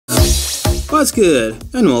What's good?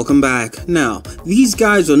 And welcome back. Now, these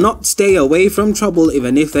guys will not stay away from trouble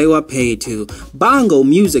even if they were paid to. Bongo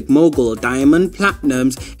music mogul Diamond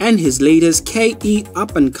Platnumz and his latest KE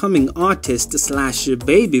up-and-coming artist slash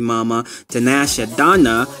baby mama Tanasha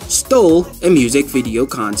Donna stole a music video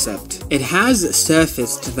concept. It has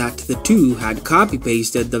surfaced that the two had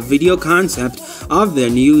copy-pasted the video concept of their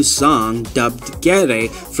new song dubbed Gere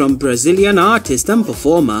from Brazilian artist and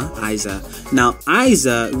performer Isa. Now,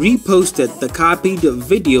 Isa reposted the copied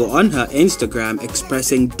video on her Instagram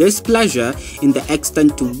expressing displeasure in the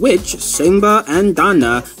extent to which Simba and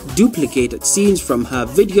Donna duplicated scenes from her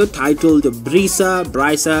video titled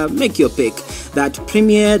Brisa, Make Your Pick that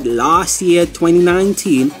premiered last year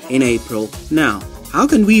 2019 in April. Now, how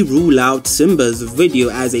can we rule out Simba's video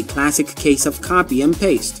as a classic case of copy and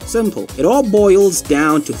paste? Simple. It all boils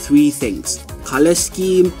down to three things: color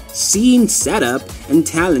scheme, scene setup, and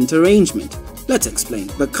talent arrangement. Let's explain.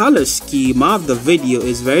 The color scheme of the video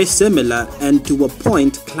is very similar and to a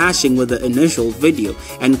point clashing with the initial video,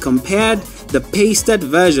 and compared, the pasted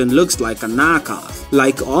version looks like a knockoff,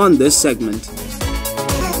 like on this segment.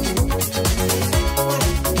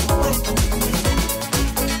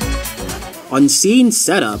 On scene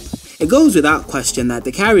setup, it goes without question that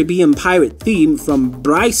the Caribbean pirate theme from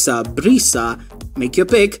Brisa, Make Your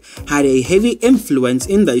Pick had a heavy influence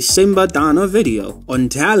in the Simba Donna video. On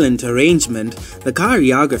talent arrangement, the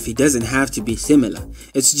choreography doesn't have to be similar.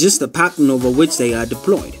 It's just the pattern over which they are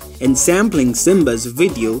deployed. In sampling Simba's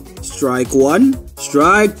video, strike 1,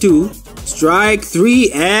 strike 2, strike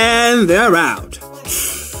 3, and they're out.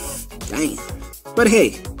 Damn. But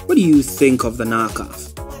hey, what do you think of the knockoff?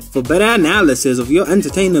 For better analysis of your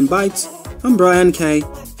entertainment bites, I'm Brian K,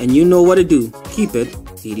 and you know what to do. Keep it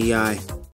EDI.